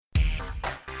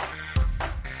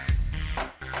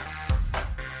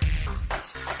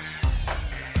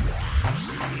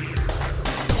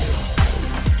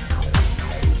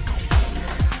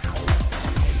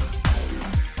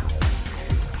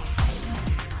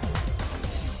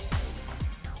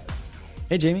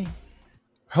Hey, Jamie.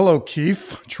 Hello,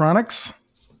 Keith Tronics.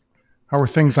 How are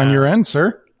things on your end,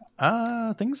 sir?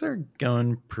 Things are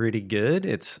going pretty good.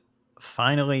 It's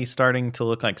finally starting to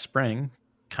look like spring,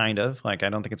 kind of. Like, I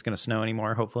don't think it's going to snow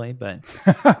anymore, hopefully, but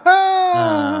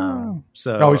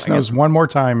so it always snows one more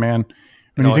time, man.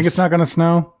 When you think it's not going to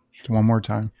snow, it's one more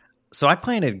time. So I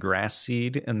planted grass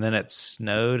seed, and then it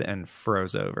snowed and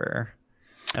froze over.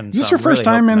 And is this your first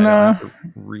time in the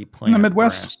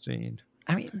Midwest? Seed.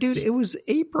 I mean, dude, it was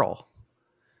April.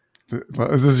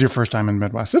 This is your first time in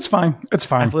Midwest. It's fine. It's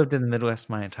fine. I've lived in the Midwest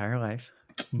my entire life,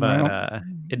 but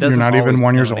it doesn't. You're not even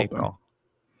 1 year old. All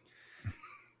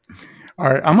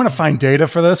right, I'm going to find data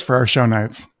for this for our show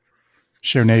nights.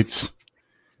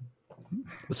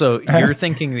 So you're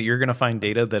thinking that you're going to find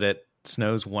data that it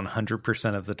snows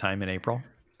 100% of the time in April?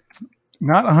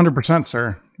 Not 100%,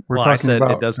 sir. I said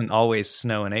it doesn't always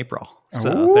snow in April.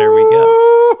 So there we go.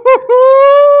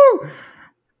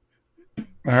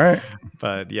 All right.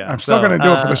 But yeah. I'm still going to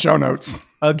do it for the show notes.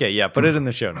 Okay, yeah, put it in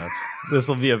the show notes. This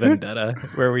will be a vendetta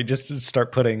where we just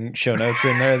start putting show notes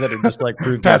in there that are just like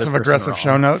passive aggressive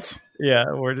show notes. Yeah,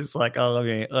 we're just like, oh,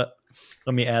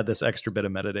 let me add this extra bit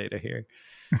of metadata here.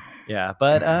 Yeah,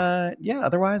 but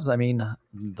otherwise, I mean,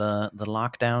 the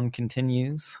lockdown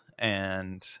continues,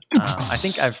 and I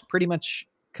think I've pretty much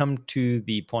come to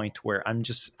the point where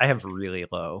I have really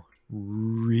low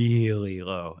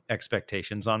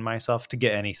expectations on myself to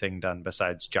get anything done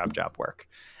besides job work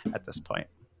at this point.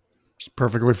 It's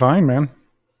perfectly fine, man.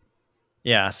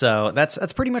 Yeah, so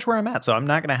that's pretty much where I'm at. So I'm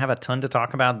not going to have a ton to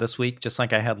talk about this week, just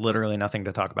like I had literally nothing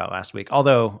to talk about last week.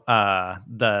 Although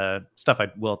the stuff I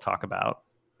will talk about,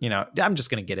 I'm just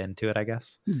going to get into it, I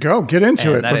guess. Go get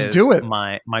into it. Let's do it.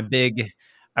 My big,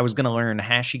 I was going to learn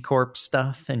HashiCorp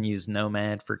stuff and use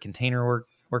Nomad for container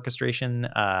orchestration.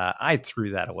 I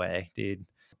threw that away, dude.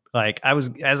 Like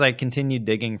as I continued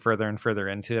digging further and further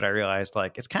into it, I realized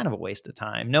like it's kind of a waste of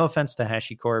time. No offense to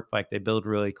HashiCorp, like they build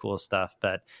really cool stuff,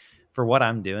 but for what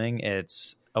I'm doing,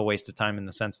 it's a waste of time in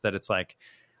the sense that it's like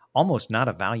almost not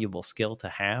a valuable skill to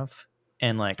have.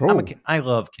 And like I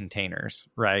love containers,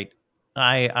 right?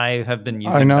 I have been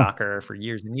using Docker for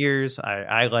years and years.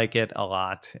 I like it a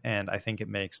lot, and I think it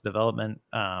makes development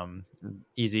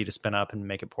easy to spin up and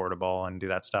make it portable and do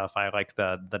that stuff. I like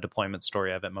the deployment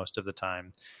story of it most of the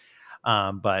time.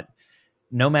 But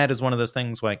Nomad is one of those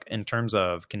things, like in terms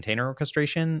of container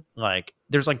orchestration, like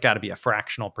there's like got to be a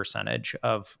fractional percentage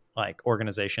of like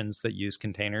organizations that use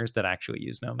containers that actually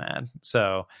use Nomad.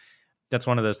 So that's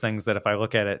one of those things that if I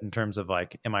look at it in terms of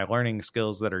like, am I learning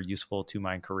skills that are useful to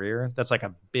my career? That's like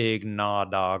a big Naw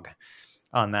Dog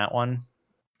on that one.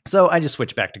 So I just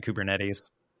switched back to Kubernetes.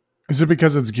 Is it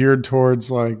because it's geared towards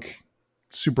like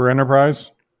super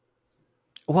enterprise?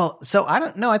 Well, so I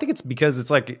don't know. I think it's because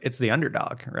it's the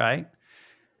underdog, right?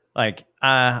 Like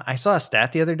I saw a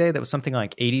stat the other day that was something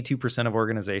like 82% of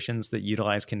organizations that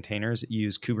utilize containers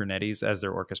use Kubernetes as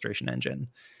their orchestration engine.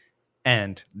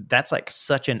 And that's like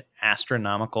such an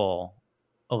astronomical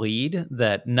lead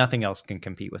that nothing else can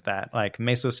compete with that. Like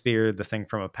Mesosphere, the thing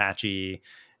from Apache,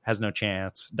 has no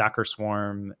chance. Docker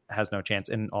Swarm has no chance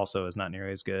and also is not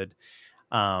nearly as good.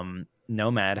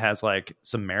 Nomad has like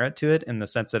some merit to it in the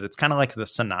sense that it's kind of like the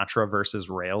Sinatra versus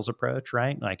Rails approach,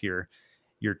 right? Like you're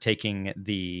taking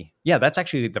that's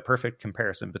actually the perfect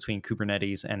comparison between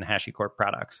Kubernetes and HashiCorp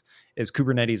products is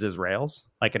Kubernetes is Rails.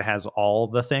 Like it has all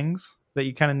the things that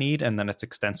you kind of need, and then it's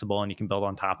extensible and you can build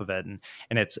on top of it. And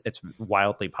it's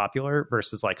wildly popular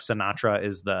versus like Sinatra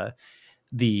is the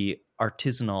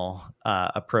artisanal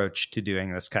approach to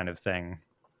doing this kind of thing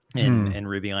in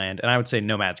Ruby land. And I would say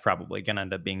Nomad's probably going to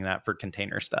end up being that for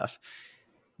container stuff.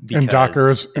 And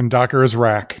Docker is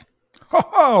rack.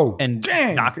 Oh, and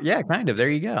dang. Docker, yeah, kind of. There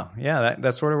you go. Yeah,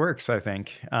 that sort of works, I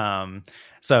think.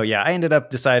 So yeah, I ended up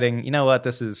deciding, you know what,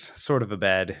 this is sort of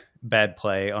a bad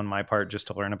play on my part just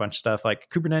to learn a bunch of stuff. Like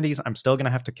Kubernetes, I'm still going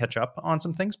to have to catch up on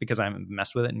some things because I haven't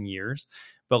messed with it in years.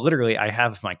 But literally, I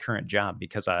have my current job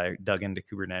because I dug into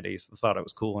Kubernetes, thought it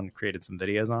was cool, and created some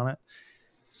videos on it.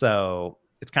 So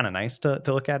it's kind of nice to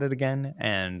look at it again.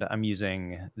 And I'm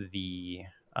using the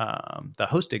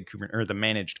hosted Kubernetes or the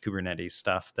managed Kubernetes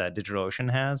stuff that DigitalOcean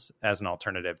has as an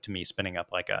alternative to me spinning up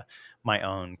like my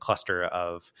own cluster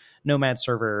of Nomad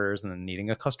servers and then needing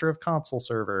a cluster of console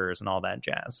servers and all that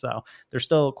jazz. So there's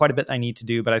still quite a bit I need to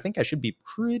do, but I think I should be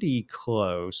pretty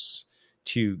close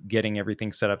to getting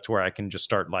everything set up to where I can just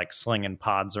start like slinging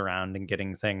pods around and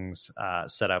getting things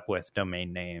set up with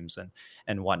domain names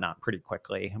and whatnot pretty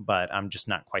quickly, but I'm just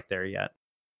not quite there yet.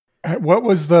 What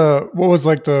was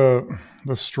like the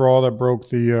straw that broke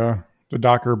the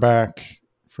Docker back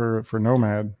for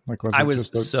Nomad? Like, was I it was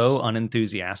just so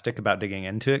unenthusiastic about digging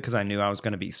into it because I knew I was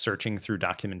going to be searching through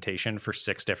documentation for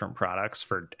 6 different products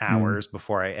for hours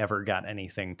before I ever got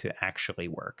anything to actually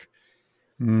work.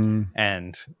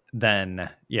 And then,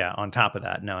 yeah, on top of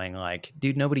that, knowing like,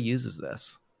 dude, nobody uses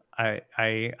this.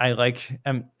 I like,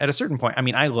 at a certain point, I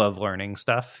mean, I love learning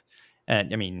stuff.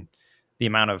 And I mean, the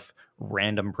amount of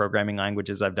random programming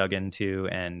languages I've dug into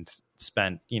and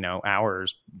spent,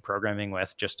 hours programming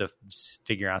with just to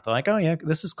figure out like, oh yeah,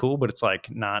 this is cool, but it's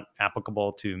like not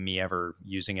applicable to me ever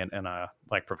using it in a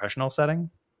like professional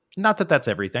setting. Not that that's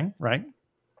everything, right?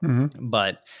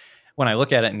 But when I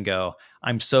look at it and go,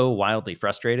 I'm so wildly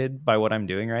frustrated by what I'm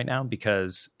doing right now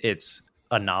because it's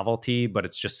a novelty, but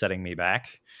it's just setting me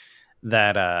back.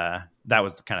 That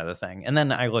was kind of the thing. And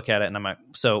then I look at it and I'm like,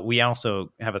 so we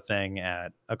also have a thing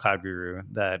at a Cloud Guru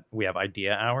that we have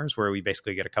idea hours where we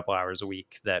basically get a couple hours a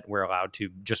week that we're allowed to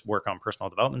just work on personal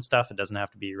development stuff. It doesn't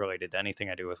have to be related to anything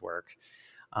I do with work.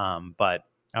 But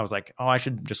I was like, oh, I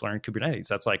should just learn Kubernetes.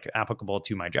 That's like applicable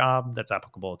to my job. That's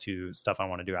applicable to stuff I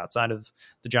want to do outside of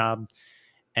the job.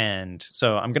 And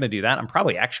so I'm going to do that. I'm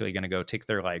probably actually going to go take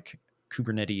their like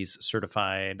Kubernetes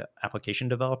certified application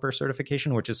developer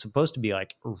certification, which is supposed to be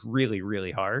like really,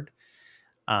 really hard.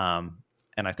 And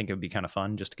I think it would be kind of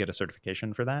fun just to get a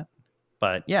certification for that.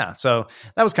 But yeah, so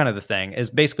that was kind of the thing is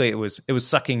basically it was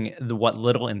sucking what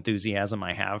little enthusiasm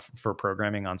I have for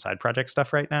programming on side project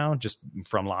stuff right now, just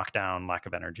from lockdown, lack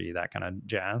of energy, that kind of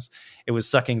jazz. It was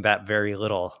sucking that very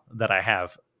little that I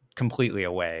have completely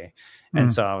away. And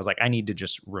so I was like, I need to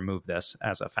just remove this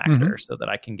as a factor so that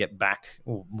I can get back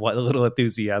what little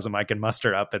enthusiasm I can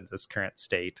muster up in this current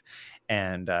state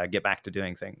and get back to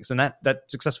doing things. And that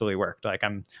successfully worked. Like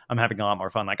I'm having a lot more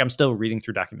fun. Like I'm still reading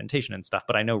through documentation and stuff,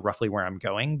 but I know roughly where I'm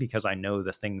going because I know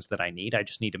the things that I need. I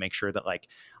just need to make sure that like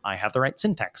I have the right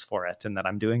syntax for it and that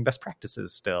I'm doing best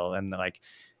practices still. And like,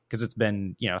 because it's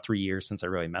been, 3 years since I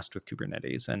really messed with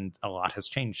Kubernetes and a lot has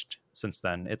changed since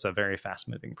then. It's a very fast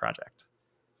moving project.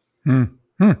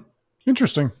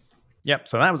 Interesting. Yep.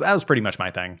 So that was pretty much my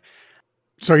thing.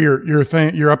 So your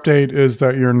update is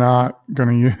that you're not going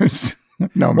to use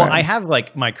Nomad. Well, I have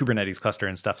like my Kubernetes cluster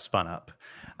and stuff spun up.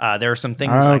 There are some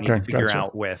things I need to figure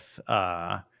out with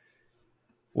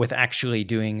actually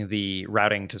doing the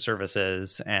routing to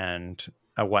services and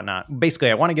whatnot. Basically,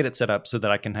 I want to get it set up so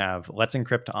that I can have Let's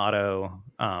Encrypt auto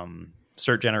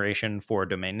cert generation for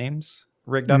domain names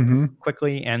rigged up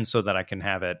quickly, and so that I can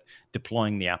have it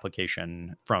deploying the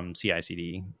application from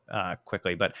CI/CD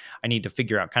quickly. But I need to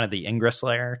figure out kind of the ingress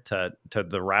layer to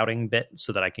the routing bit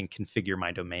so that I can configure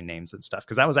my domain names and stuff.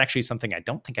 Because that was actually something I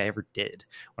don't think I ever did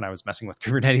when I was messing with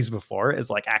Kubernetes before, is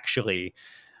like actually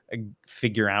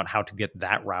figure out how to get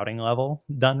that routing level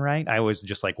done right. I always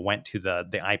just like went to the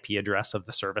IP address of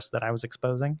the service that I was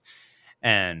exposing.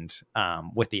 And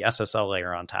with the SSL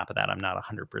layer on top of that, I'm not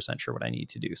 100% sure what I need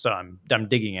to do. So I'm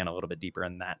digging in a little bit deeper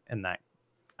in that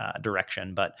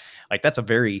direction. But like that's a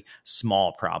very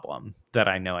small problem that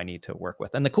I know I need to work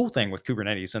with. And the cool thing with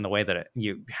Kubernetes and the way that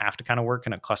you have to kind of work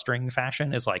in a clustering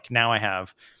fashion is like now I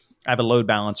have a load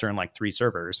balancer and like 3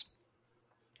 servers.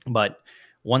 But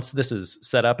once this is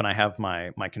set up and I have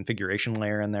my configuration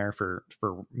layer in there for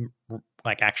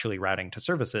like actually routing to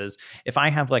services, if I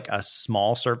have like a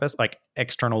small service, like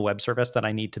external web service that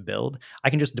I need to build, I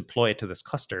can just deploy it to this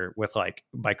cluster with like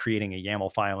by creating a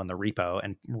YAML file in the repo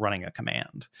and running a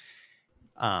command.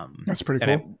 That's pretty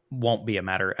cool. It won't be a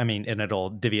matter. I mean, and it'll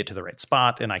divvy it to the right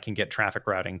spot, and I can get traffic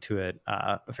routing to it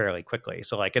fairly quickly.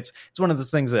 So, like, it's one of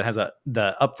those things that has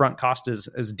the upfront cost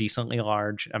is decently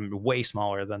large. I mean, way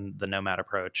smaller than the Nomad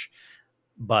approach,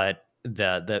 but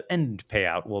the end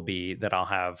payout will be that I'll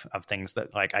have of things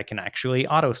that like I can actually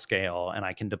auto scale and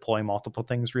I can deploy multiple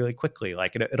things really quickly.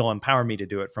 Like it'll empower me to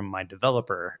do it from my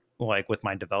developer, like with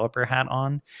my developer hat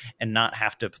on, and not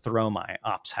have to throw my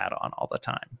ops hat on all the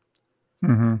time.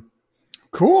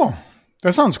 Cool.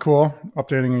 That sounds cool.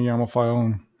 Updating a YAML file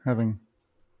and having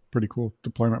pretty cool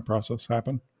deployment process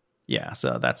happen. Yeah.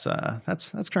 So that's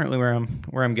currently where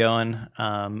I'm going.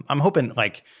 I'm hoping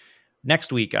like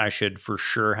next week I should for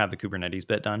sure have the Kubernetes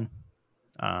bit done,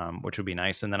 which would be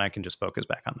nice. And then I can just focus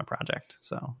back on the project.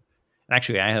 So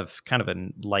actually I have kind of a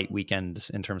light weekend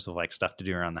in terms of like stuff to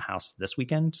do around the house this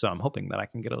weekend. So I'm hoping that I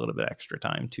can get a little bit extra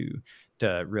time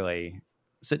to really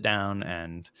sit down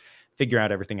and figure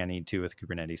out everything I need to with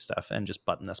Kubernetes stuff and just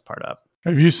button this part up.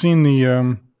 Have you seen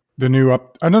the new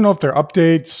I don't know if they're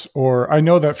updates, or I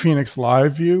know that Phoenix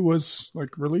Live View was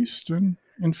like released in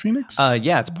Phoenix.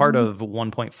 Yeah, it's part of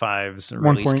 1.5's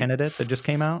release candidate that just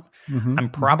came out. I'm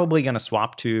probably going to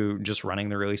swap to just running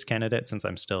the release candidate since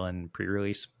I'm still in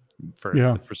pre-release for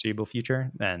the foreseeable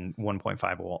future. And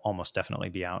 1.5 will almost definitely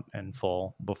be out in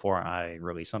full before I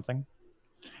release something.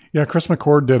 Yeah, Chris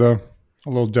McCord did a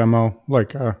little demo, like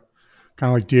kind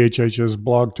of like DHH's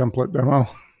blog template demo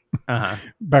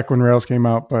back when Rails came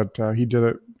out. But he did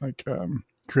it like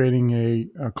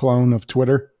creating a clone of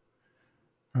Twitter.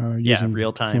 Using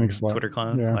real-time Phoenix Twitter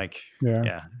clone.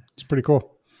 Yeah, it's pretty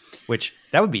cool. Which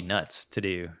that would be nuts to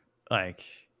do, like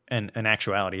in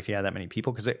actuality, if you had that many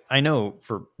people. Because I know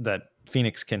for that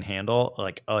Phoenix can handle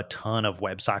like a ton of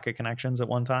WebSocket connections at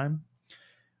one time.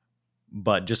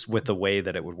 But just with the way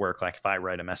that it would work, like if I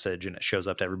write a message and it shows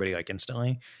up to everybody like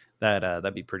instantly,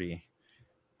 that'd be pretty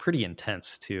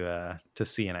intense to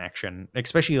see in action,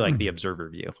 especially like the observer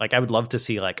view. Like I would love to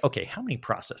see like, okay, how many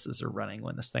processes are running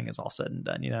when this thing is all said and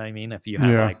done? You know what I mean? If you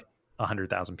have like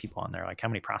 100,000 people on there, like how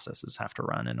many processes have to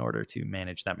run in order to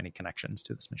manage that many connections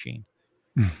to this machine?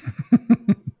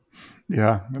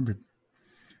 Yeah, that'd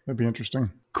be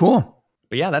interesting. Cool.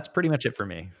 But yeah, that's pretty much it for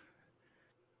me.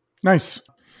 Nice.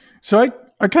 So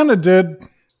I kind of did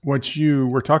what you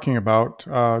were talking about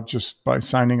just by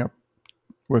signing up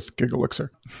with GigElixir.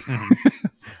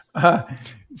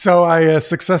 So I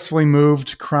successfully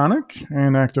moved Chronic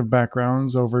and Active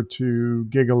Backgrounds over to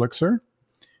GigElixir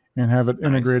and have it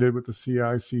integrated with the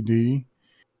CI/CD.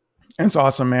 And it's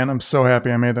awesome, man. I'm so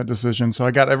happy I made that decision. So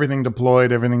I got everything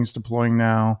deployed. Everything's deploying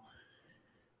now.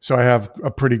 So I have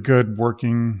a pretty good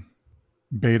working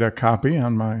beta copy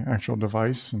on my actual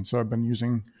device. And so I've been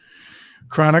using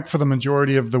Chronic for the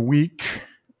majority of the week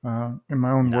in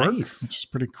my own work, which is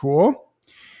pretty cool.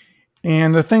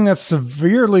 And the thing that's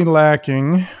severely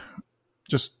lacking,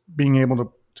 just being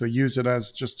able to use it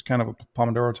as just kind of a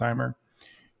Pomodoro timer,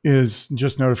 is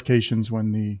just notifications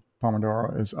when the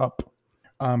Pomodoro is up.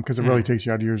 Because it really takes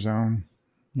you out of your zone.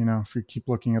 You know, if you keep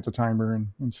looking at the timer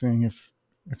and seeing if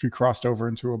you crossed over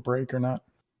into a break or not.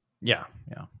 Yeah.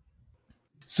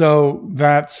 So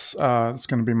that's going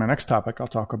to be my next topic I'll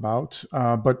talk about.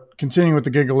 But continuing with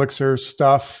the GigElixir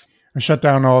stuff, I shut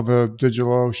down all the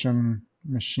DigitalOcean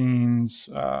machines.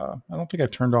 I don't think I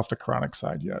turned off the Chronic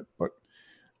side yet, but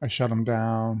I shut them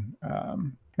down.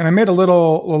 And I made a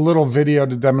little video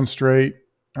to demonstrate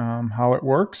how it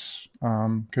works.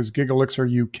 Because GigElixir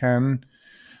you can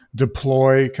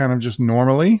deploy kind of just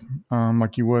normally,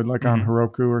 like you would like on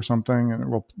Heroku or something, and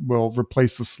it will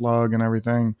replace the slug and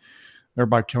everything,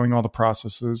 thereby killing all the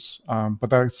processes.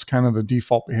 But that's kind of the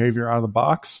default behavior out of the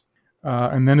box.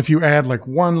 And then if you add like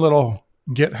one little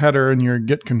Git header in your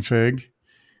Git config,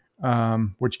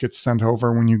 which gets sent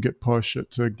over when you Git push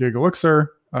it to GigElixir,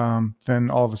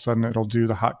 then all of a sudden it'll do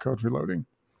the hot code reloading,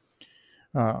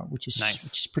 which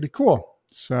is pretty cool.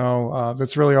 So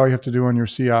that's really all you have to do on your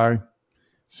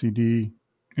CI/CD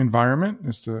environment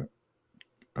is to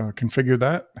configure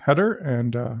that header,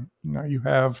 and now you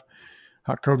have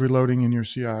hot code reloading in your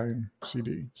CI and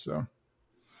CD. So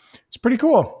it's pretty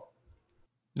cool.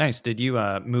 Nice. Did you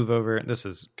move over? This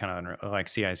is kind of like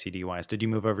CI/CD wise. Did you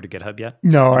move over to GitHub yet?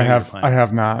 No, I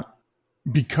have not,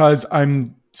 because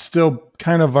I'm still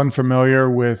kind of unfamiliar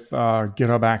with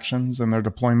GitHub Actions and their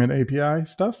deployment API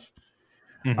stuff.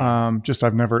 Just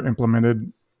I've never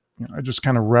implemented. I just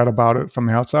kind of read about it from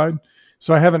the outside,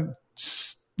 so I haven't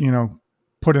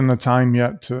put in the time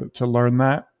yet to learn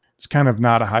that. It's kind of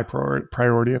not a high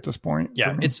priority at this point.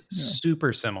 Yeah, it's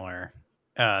super similar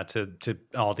to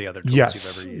all the other tools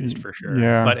you've ever used, for sure.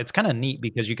 Yeah. But it's kind of neat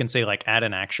because you can say like add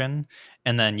an action,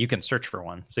 and then you can search for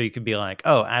one. So you could be like,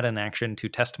 oh, add an action to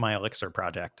test my Elixir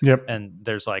project. Yep. And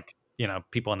there's like,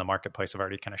 people in the marketplace have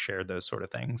already kind of shared those sort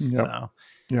of things. Yep. So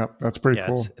that's pretty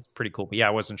cool. It's pretty cool. But yeah,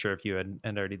 I wasn't sure if you had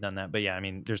already done that. But yeah, I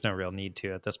mean, there's no real need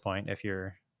to at this point. If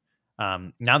you're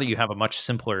now that you have a much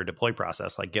simpler deploy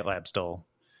process, like GitLab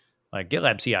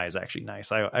CI is actually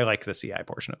nice. I like the CI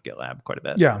portion of GitLab quite a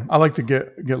bit. Yeah, I like the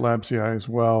GitLab CI as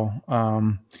well.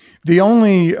 The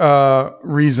only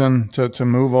reason to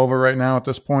move over right now at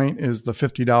this point is the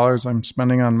 $50 I'm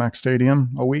spending on Mac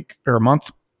Stadium a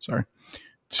month. Sorry.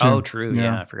 Oh, true.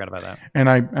 Yeah, I forgot about that.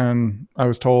 And I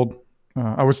was told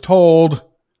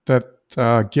that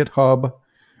GitHub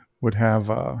would have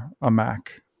a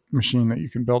Mac machine that you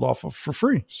can build off of for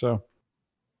free. So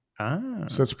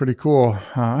it's pretty cool.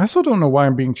 I still don't know why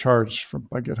I'm being charged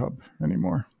by GitHub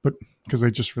anymore, but because they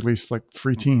just released like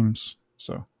free teams,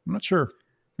 so I'm not sure.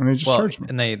 And they just charged me.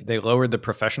 And they lowered the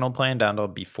professional plan down to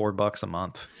be $4 a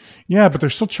month. Yeah, but they're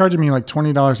still charging me like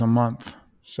 $20 a month.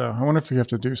 So I wonder if we have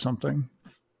to do something.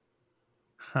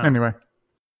 Anyway,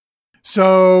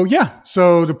 so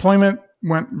deployment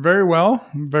went very well.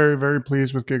 I'm very, very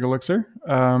pleased with GigElixir.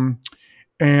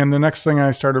 And the next thing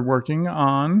I started working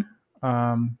on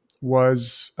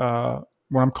was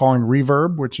what I'm calling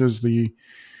reverb, which is the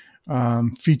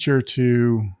feature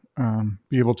to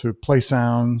be able to play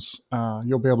sounds.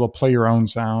 You'll be able to play your own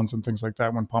sounds and things like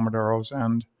that when Pomodoros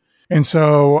end. And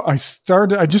so I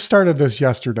just started this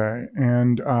yesterday.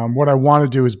 And what I want to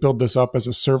do is build this up as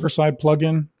a server-side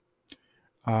plugin.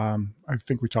 I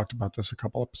think we talked about this a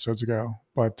couple episodes ago,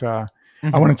 but I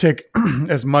want to take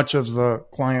as much of the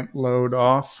client load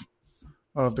off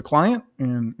of the client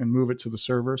and move it to the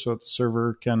server so that the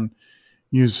server can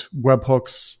use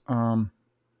webhooks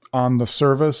on the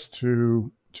service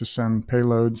to send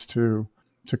payloads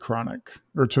to Chronic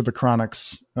or to the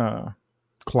Chronic's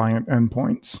client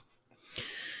endpoints.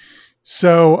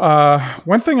 So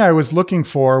one thing I was looking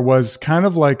for was kind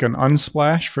of like an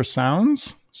Unsplash for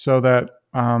sounds, so that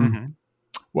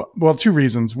well, two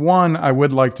reasons. One, I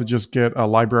would like to just get a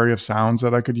library of sounds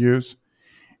that I could use,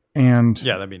 and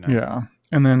yeah, that'd be nice. Yeah,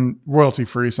 and then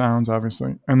royalty-free sounds,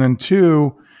 obviously. And then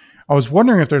two, I was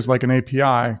wondering if there's like an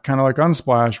API, kind of like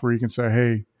Unsplash, where you can say,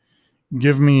 hey,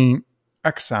 give me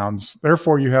X sounds.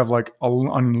 Therefore, you have like an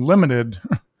unlimited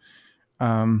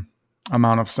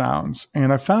amount of sounds.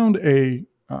 And I found a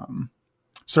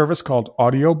service called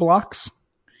Audio Blocks,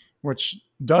 which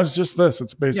does just this.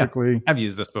 It's basically... I've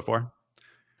used this before.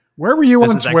 Where were you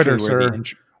on Twitter, sir?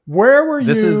 Where were you?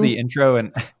 This is the intro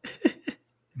and...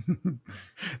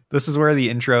 This is where the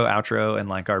intro, outro, and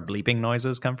like our bleeping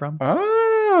noises come from.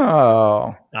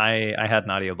 Oh, I had an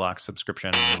Audio Block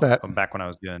subscription back when I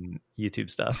was doing YouTube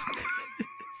stuff.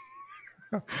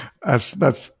 That's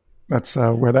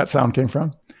where that sound came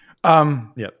from.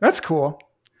 Yep, that's cool.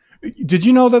 Did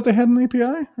you know that they had an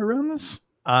API around this?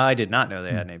 I did not know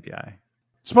they had an API.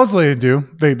 Supposedly they do.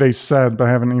 They said, but I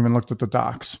haven't even looked at the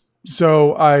docs.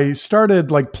 So I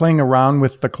started like playing around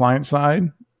with the client side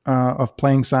of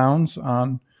playing sounds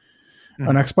on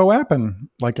an Expo app, and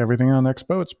like everything on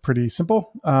Expo, it's pretty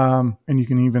simple. And you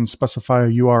can even specify a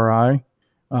URI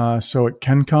so it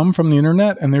can come from the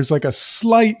internet. And there's like a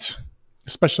slight,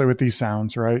 especially with these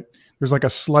sounds, right? There's like a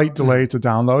slight delay to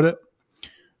download it.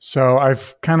 So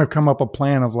I've kind of come up a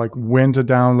plan of like when to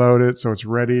download it so it's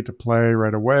ready to play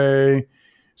right away.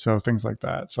 So things like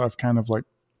that. So I've kind of like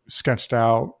sketched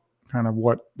out kind of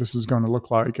what this is going to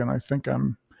look like. And I think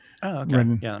I'm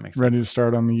ready to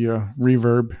start on the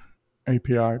Reverb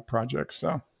API project.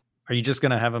 So are you just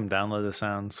going to have them download the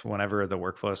sounds whenever the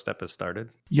workflow step is started?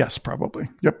 Yes, probably.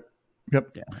 Yep. Yeah,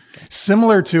 okay.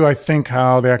 Similar to, I think,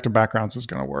 how the active backgrounds is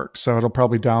going to work. So it'll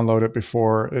probably download it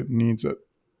before it needs it.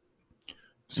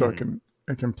 So it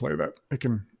can play that. It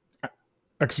can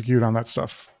execute on that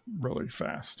stuff really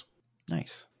fast.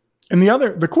 Nice. And the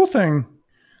other cool thing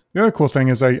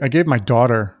is I gave my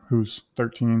daughter, who's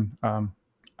 13,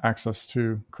 access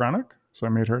to Chronic. So I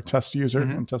made her a test user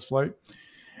in Test Flight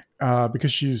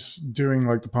because she's doing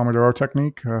like the Pomodoro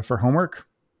technique for homework.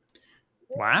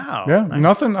 Wow. Yeah. Nice.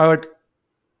 Nothing.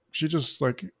 She just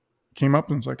like came up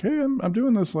and was like, hey, I'm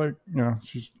doing this. Like, I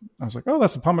was like, oh,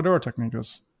 that's the Pomodoro technique.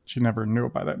 She never knew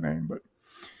it by that name, but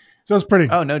so it was pretty.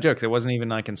 Oh, no joke. It wasn't even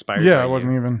like inspired. Yeah. It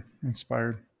wasn't even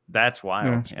inspired. That's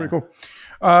wild. Yeah, it's pretty cool.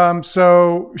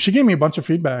 So she gave me a bunch of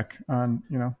feedback on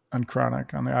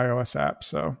Chronic on the iOS app.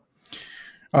 So,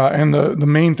 and the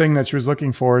main thing that she was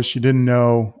looking for is she didn't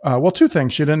know, two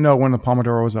things. She didn't know when the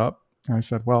Pomodoro was up. And I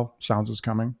said, well, sounds is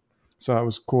coming. So it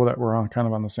was cool that we're kind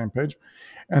of on the same page.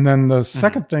 And then the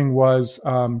second thing was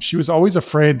she was always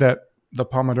afraid that the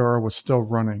Pomodoro was still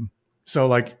running. So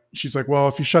like, she's like, well,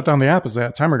 if you shut down the app, is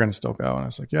that timer going to still go? And I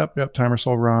was like, yep, timer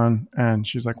still run. And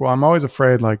she's like, well, I'm always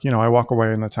afraid, like, I walk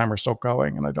away and the timer's still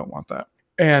going and I don't want that.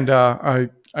 And I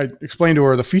explained to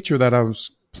her the feature that I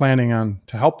was planning on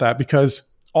to help that, because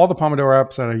all the Pomodoro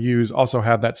apps that I use also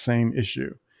have that same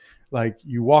issue. Like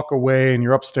you walk away and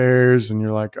you're upstairs and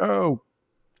you're like, oh,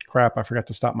 crap, I forgot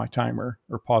to stop my timer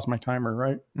or pause my timer,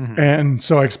 right? Mm-hmm. And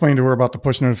so I explained to her about the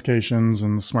push notifications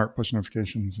and the smart push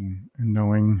notifications and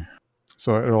knowing.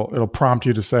 So it'll prompt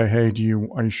you to say, hey,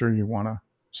 are you sure you want to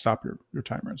stop your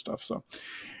timer and stuff? So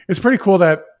it's pretty cool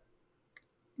that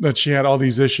she had all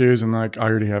these issues and like I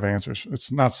already have answers.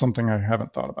 It's not something I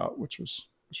haven't thought about, which was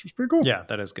pretty cool. Yeah,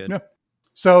 that is good. Yeah.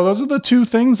 So those are the two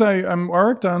things I'm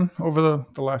worked on over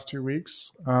the last 2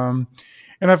 weeks. And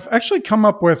I've actually come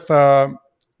up with a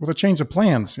change of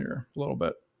plans here a little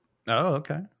bit. Oh,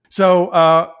 okay. So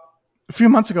a few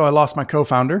months ago, I lost my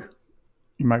co-founder.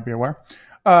 You might be aware.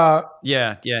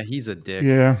 Yeah, he's a dick.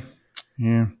 Yeah.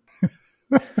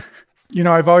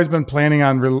 I've always been planning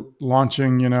on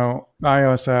launching, the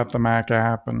iOS app, the Mac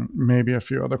app, and maybe a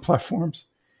few other platforms.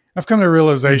 I've come to the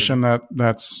realization that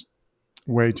that's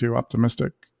way too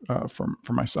optimistic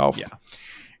for myself. Yeah.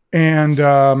 And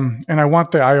I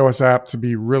want the iOS app to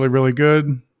be really, really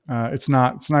good. It's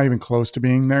not even close to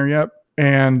being there yet.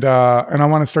 And I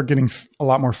want to start getting a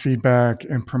lot more feedback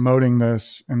and promoting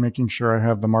this and making sure I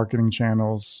have the marketing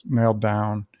channels nailed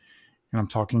down and I'm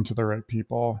talking to the right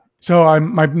people. So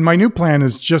my new plan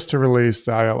is just to release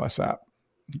the iOS app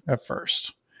at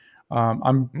first.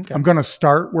 I'm going to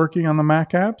start working on the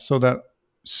Mac app so that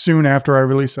soon after I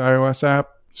release the iOS app,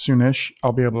 soonish,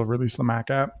 I'll be able to release the Mac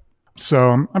app.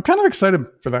 So I'm kind of excited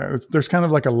for that. There's kind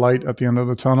of like a light at the end of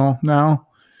the tunnel now.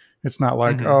 It's not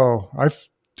like, oh, I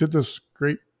did this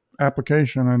great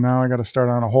application and now I got to start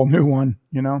on a whole new one,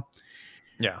 you know?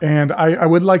 Yeah. And I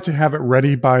would like to have it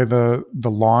ready by the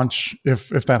launch, if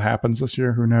that happens this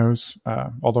year, who knows?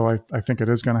 Although I think it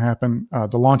is going to happen.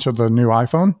 The launch of the new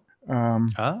iPhone.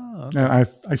 Okay. And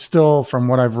I still, from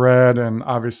what I've read, and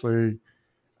obviously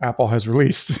Apple has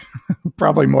released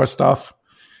probably more stuff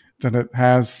than it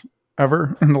has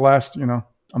ever in the last, a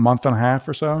month and a half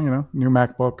or so, new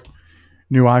MacBook,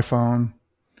 new iPhone,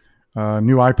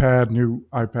 new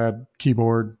iPad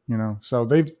keyboard, so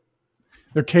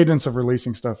their cadence of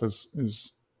releasing stuff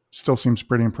is still seems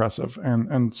pretty impressive.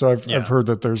 And so I've heard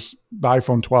that there's the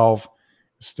iPhone 12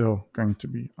 is still going to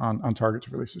be on target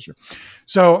to release this year.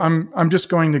 So I'm just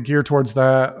going to gear towards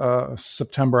that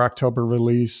September, October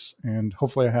release. And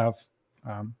hopefully I have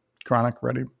Chronic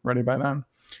ready by then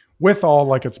with all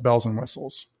like its bells and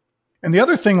whistles. And the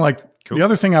other thing, the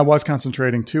other thing I was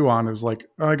concentrating too on is like,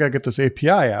 oh, I got to get this API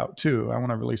out too. I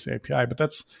want to release the API, but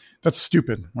that's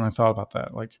stupid when I thought about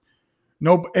that. Like,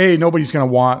 nobody's going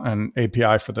to want an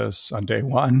API for this on day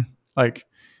one. Like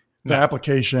the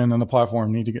application and the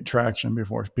platform need to get traction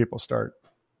before people start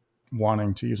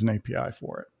wanting to use an API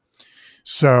for it.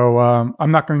 So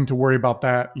I'm not going to worry about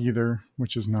that either,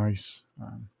 which is nice.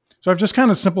 So I've just kind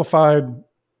of simplified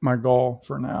my goal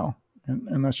for now.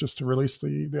 And that's just to release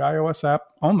the iOS app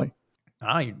only.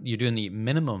 You're doing the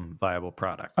minimum viable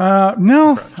product.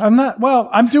 No, approach. I'm not. Well,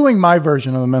 I'm doing my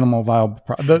version of the minimal viable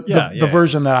product, the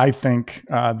version that I think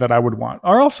that I would want.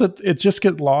 Or else it just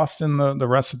get lost in the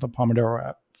rest of the Pomodoro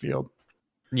app field.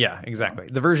 Yeah, exactly.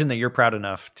 The version that you're proud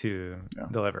enough to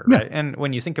deliver, right? Yeah. And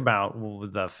when you think about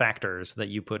the factors that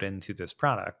you put into this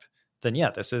product, then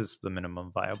this is the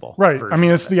minimum viable. Right. I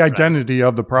mean, it's the identity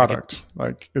of the product.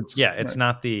 It's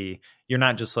not you're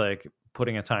not just like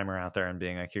putting a timer out there and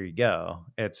being like, here you go.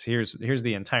 It's here's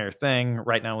the entire thing.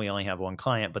 Right now we only have one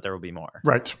client, but there will be more.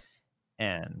 Right.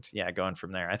 And going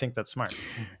from there. I think that's smart.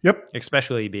 Yep.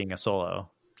 Especially being a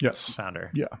solo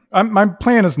founder. Yeah. My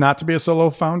plan is not to be a solo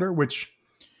founder, which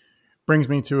brings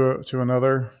me to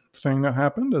another thing that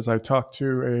happened as I talked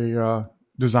to a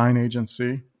design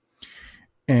agency.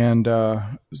 And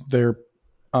they're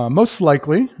most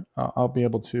likely, I'll be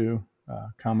able to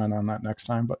comment on that next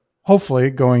time, but hopefully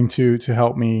going to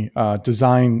help me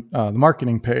design the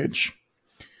marketing page.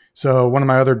 So one of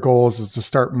my other goals is to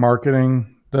start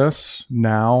marketing this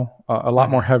now a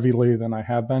lot more heavily than I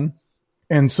have been.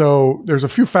 And so there's a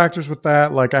few factors with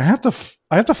that. Like I have to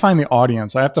find the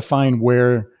audience. I have to find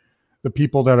where the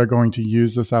people that are going to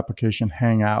use this application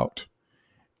hang out.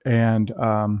 And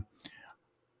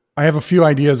I have a few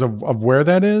ideas of where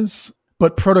that is,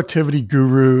 but productivity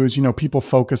gurus, people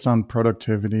focused on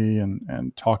productivity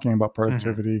and talking about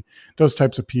productivity, those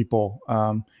types of people,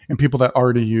 and people that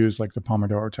already use like the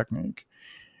Pomodoro technique.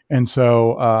 And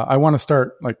so I want to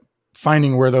start like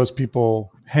finding where those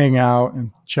people hang out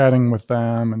and chatting with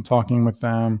them and talking with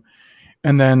them,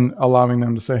 and then allowing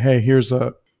them to say, hey, here's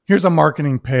a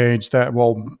marketing page that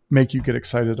will make you get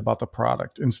excited about the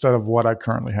product instead of what I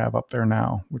currently have up there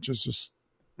now, which is just,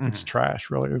 it's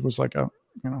trash, really. It was like a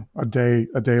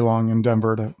day long in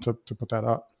Denver to put that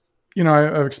up.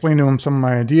 I've explained to them some of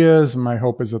my ideas, and my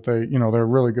hope is that they, they're a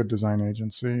really good design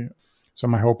agency. So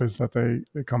my hope is that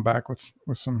they come back with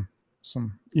some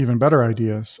even better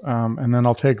ideas. And then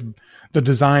I'll take the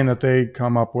design that they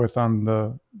come up with on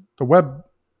the web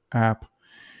app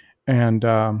and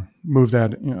move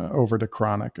that over to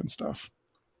Chronic and stuff.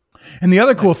 And the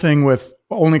other cool thing with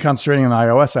only concentrating on the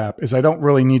iOS app is I don't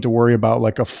really need to worry about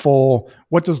like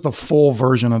what does the full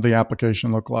version of the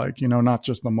application look like? Not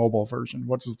just the mobile version.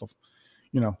 What does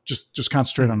just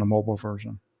concentrate on the mobile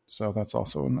version. So that's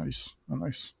also a nice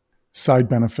side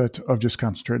benefit of just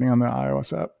concentrating on the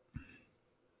iOS app.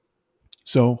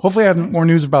 So hopefully I have more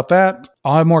news about that.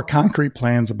 I'll have more concrete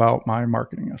plans about my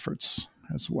marketing efforts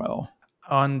as well.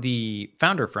 On the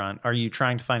founder front, are you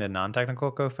trying to find a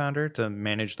non-technical co-founder to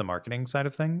manage the marketing side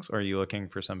of things? Or are you looking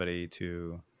for somebody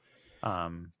to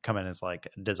come in as like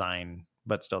design,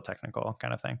 but still technical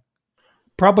kind of thing?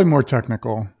 Probably more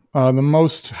technical. The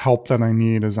most help that I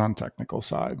need is on technical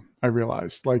side. I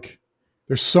realized like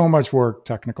there's so much work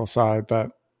technical side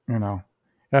that,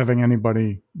 having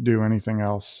anybody do anything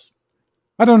else.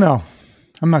 I don't know.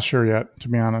 I'm not sure yet, to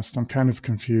be honest. I'm kind of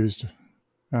confused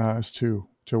as to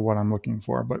what I'm looking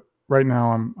for. But right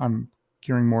now, I'm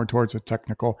gearing more towards a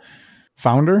technical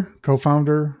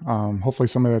co-founder. Hopefully,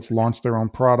 somebody that's launched their own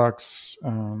products,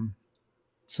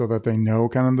 so that they know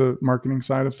kind of the marketing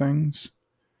side of things.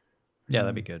 Yeah,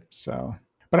 that'd be good. So,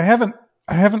 but I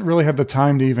haven't really had the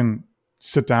time to even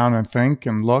sit down and think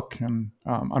and look, and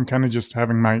I'm kind of just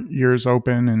having my ears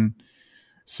open and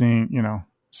seeing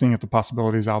if the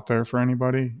possibilities out there for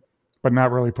anybody, but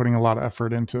not really putting a lot of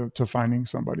effort into finding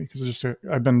somebody, because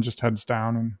I've been just heads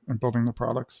down and building the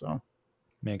product. So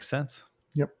makes sense.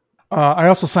 Yep. I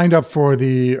also signed up for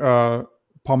the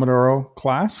Pomodoro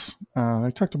class.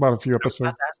 I talked about a few episodes. I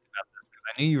was about to ask you about this because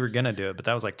I knew you were going to do it, but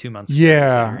that was like 2 months ago.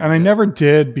 Yeah, and I never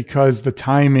did because the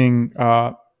timing.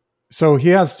 So he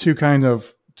has two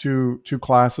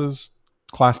class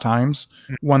times.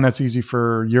 One that's easy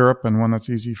for Europe and one that's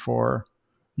easy for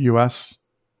US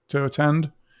to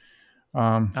attend,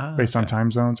 based on time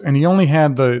zones. And he only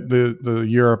had the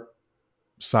Europe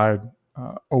side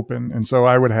open, and so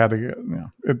I would have had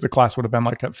to the class would have been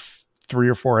like at 3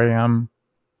 or 4 a.m.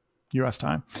 US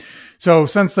time. So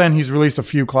since then, he's released a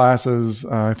few classes.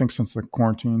 I think since the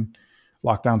quarantine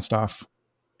lockdown stuff,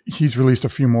 he's released a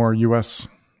few more US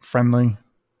friendly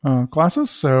classes.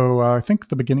 So I think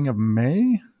the beginning of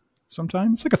May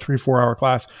sometime. It's like a 3-4 hour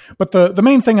class. But the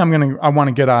main thing I want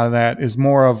to get out of that is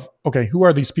more of, okay, who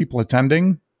are these people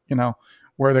attending?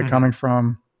 Where are they coming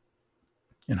from?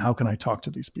 And how can I talk to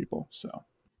these people? So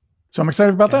I'm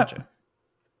excited about that.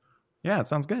 Yeah, it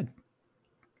sounds good.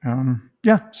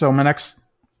 So my next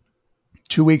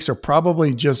 2 weeks are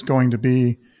probably just going to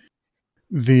be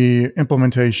the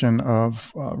implementation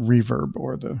of reverb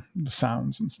or the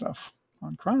sounds and stuff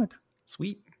on Chronic.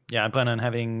 Sweet. Yeah, I plan on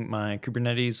having my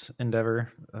Kubernetes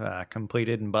endeavor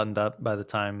completed and buttoned up by the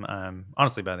time,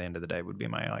 honestly, by the end of the day would be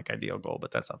my ideal goal,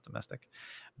 but that's optimistic.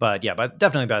 But yeah, but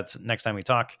definitely by the next time we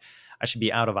talk, I should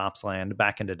be out of ops land,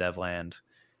 back into dev land.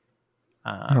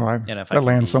 And if that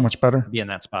lands so much better. Be in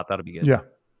that spot, that'll be good. Yeah.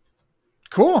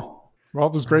 Cool. Well,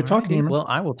 it was great talking to you, man. Well,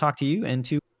 I will talk to you in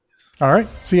 2 weeks. All right.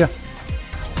 See ya.